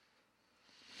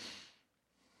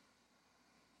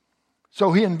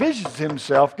 So he envisions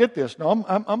himself, get this, no,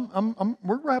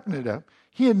 we're wrapping it up.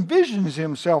 He envisions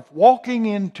himself walking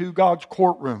into God's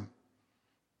courtroom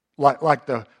like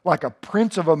a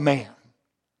prince of a man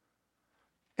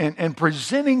and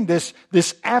presenting this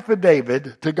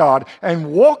affidavit to God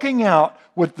and walking out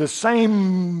with the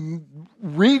same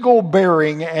regal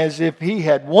bearing as if he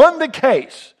had won the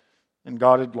case and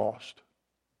God had lost.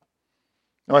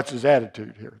 Now, that's his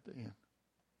attitude here at the end.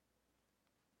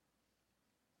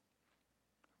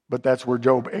 But that's where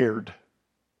Job erred.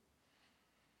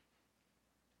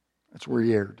 That's where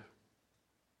he erred.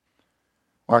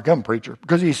 All right, come, preacher.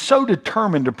 Because he's so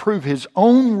determined to prove his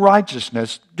own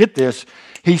righteousness. Get this.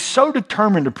 He's so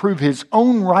determined to prove his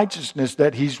own righteousness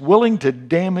that he's willing to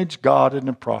damage God in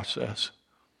the process.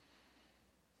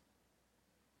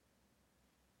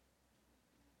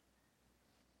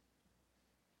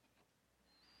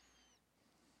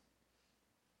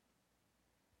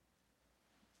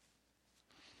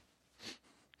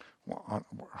 Well,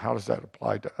 how does that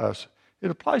apply to us?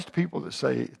 It applies to people that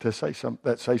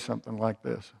say something like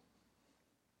this.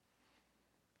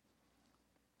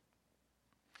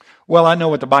 Well, I know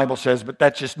what the Bible says, but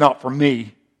that's just not for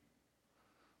me.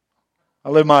 I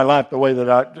live my life the way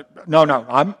that No,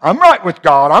 I'm right with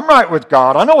God. I'm right with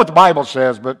God. I know what the Bible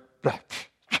says, but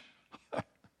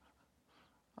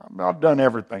I've done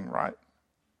everything right.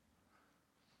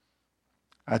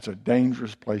 That's a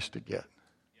dangerous place to get.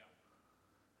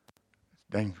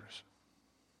 Dangerous.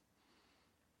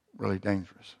 Really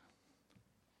dangerous.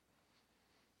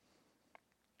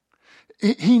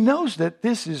 He knows that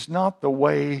this is not the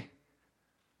way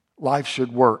life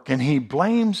should work, and he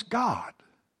blames God.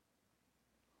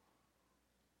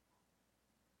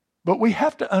 But we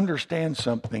have to understand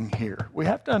something here.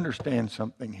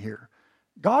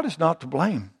 God is not to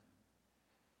blame.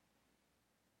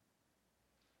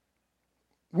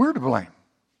 We're to blame.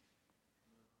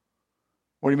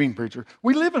 What do you mean, preacher?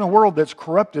 We live in a world that's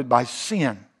corrupted by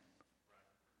sin.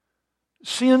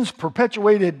 Sin's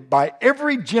perpetuated by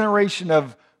every generation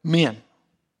of men.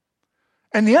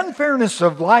 And the unfairness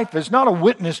of life is not a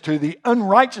witness to the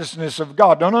unrighteousness of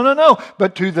God. No.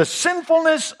 But to the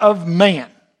sinfulness of man.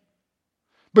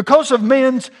 Because of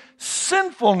man's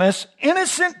sinfulness,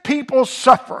 innocent people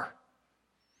suffer.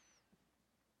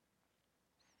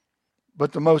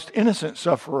 But the most innocent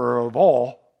sufferer of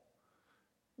all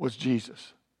was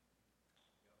Jesus.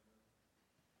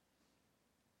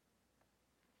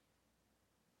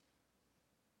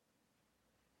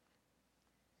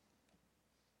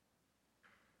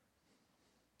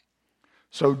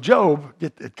 So Job,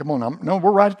 come on,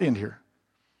 we're right at the end here.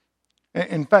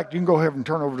 In fact, you can go ahead and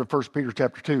turn over to 1 Peter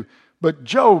chapter 2. But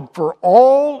Job, for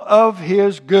all of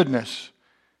his goodness,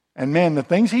 and man, the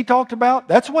things he talked about,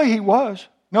 that's the way he was.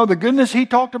 No, the goodness he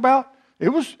talked about,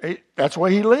 that's the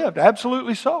way he lived.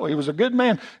 Absolutely so. He was a good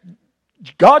man.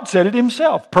 God said it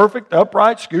himself. Perfect,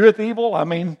 upright, skeweth evil.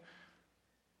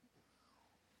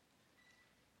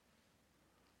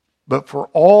 But for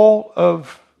all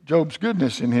of Job's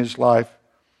goodness in his life,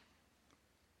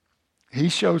 he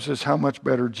shows us how much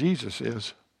better Jesus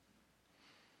is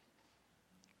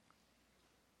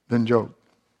than Job.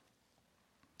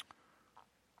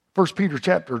 1 Peter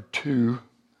chapter 2,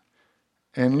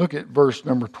 and look at verse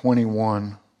number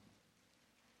 21.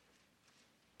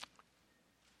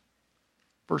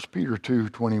 1 Peter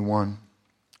 2:21.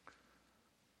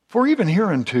 For even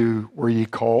hereunto were ye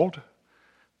called,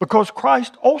 because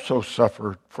Christ also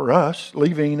suffered for us,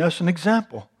 leaving us an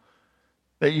example,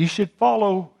 that ye should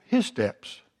follow his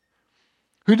steps,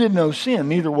 who did no sin,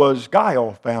 neither was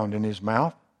guile found in his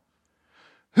mouth,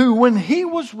 who when he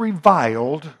was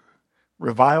reviled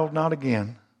not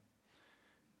again.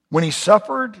 When he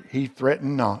suffered, he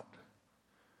threatened not,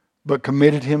 but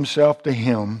committed himself to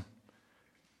him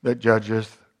that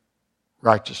judgeth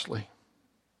righteously.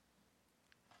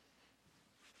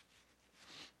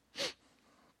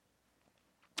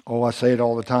 Oh, I say it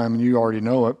all the time, and you already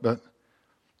know it, but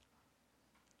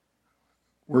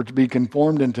we're to be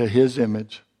conformed into his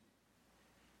image,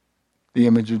 the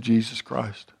image of Jesus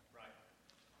Christ.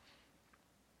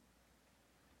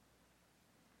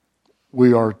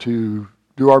 We are to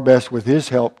do our best with his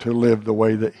help to live the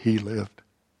way that he lived.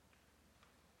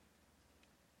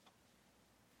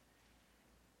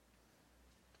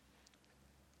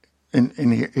 And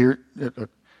here,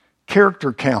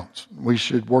 character counts. We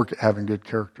should work at having good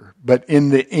character. But in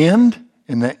the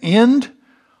end,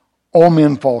 all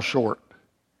men fall short.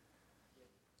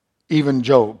 Even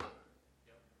Job.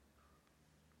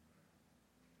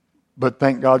 But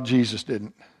thank God Jesus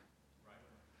didn't.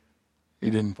 He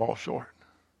didn't fall short.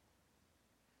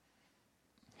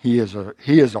 He is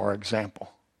our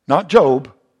example. Not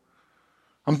Job.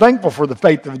 I'm thankful for the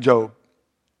faith of Job.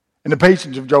 And the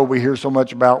patience of Job we hear so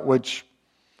much about, which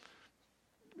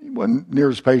he wasn't near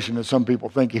as patient as some people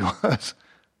think he was.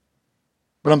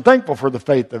 But I'm thankful for the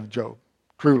faith of Job,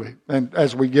 truly. And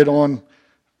as we get on, a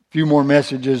few more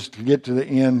messages to get to the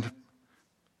end.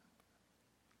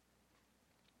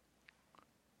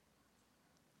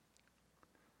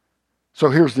 So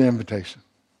here's the invitation.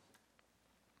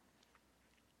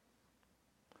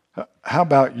 How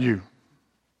about you?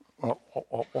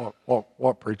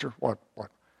 What preacher? What?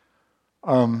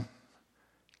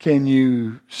 Can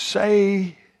you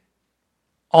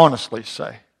honestly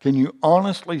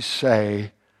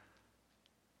say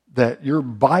that your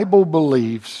Bible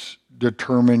beliefs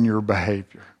determine your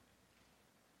behavior?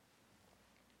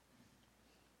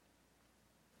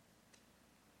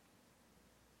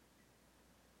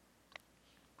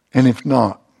 And if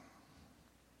not,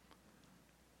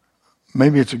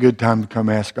 maybe it's a good time to come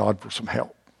ask God for some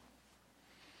help.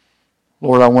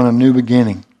 Lord, I want a new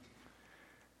beginning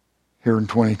here in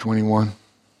 2021.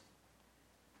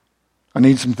 I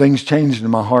need some things changed in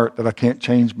my heart that I can't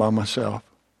change by myself.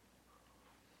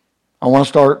 I want to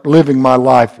start living my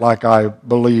life like I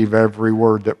believe every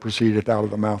word that proceedeth out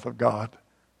of the mouth of God.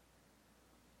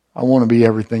 I want to be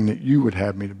everything that you would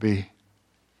have me to be,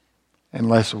 and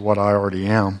less of what I already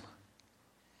am.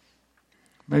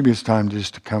 Maybe it's time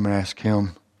just to come and ask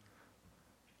him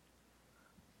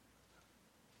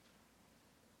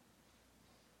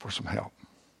for some help.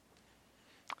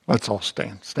 Let's all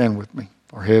stand. Stand with me.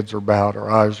 Our heads are bowed, our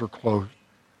eyes are closed.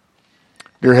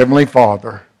 Dear Heavenly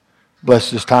Father,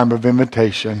 bless this time of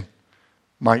invitation.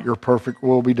 Might your perfect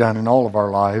will be done in all of our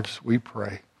lives, we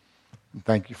pray. And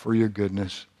thank you for your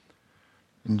goodness.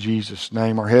 In Jesus'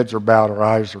 name, our heads are bowed, our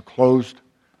eyes are closed.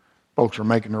 Folks are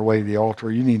making their way to the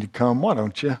altar. You need to come, why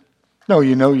don't you? No,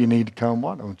 you know you need to come,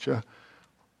 why don't you?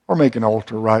 Or make an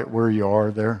altar right where you are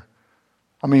there.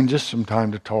 Just some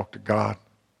time to talk to God.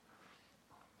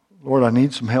 Lord, I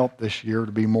need some help this year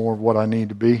to be more of what I need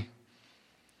to be.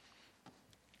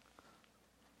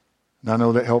 And I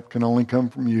know that help can only come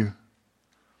from you.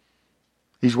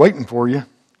 He's waiting for you.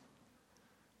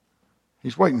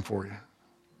 He's waiting for you.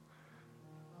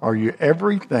 Are you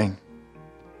everything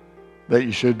that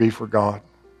you should be for God?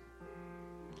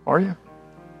 Are you?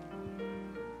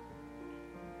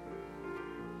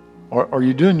 Are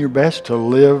you doing your best to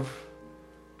live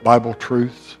Bible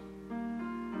truths?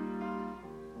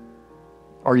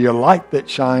 Are you a light that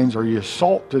shines? Are you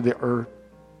salt to the earth?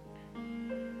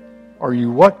 Are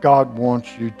you what God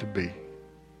wants you to be?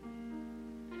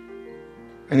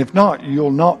 And if not,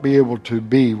 you'll not be able to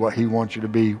be what he wants you to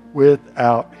be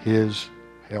without his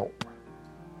help.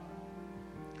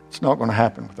 It's not going to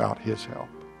happen without his help.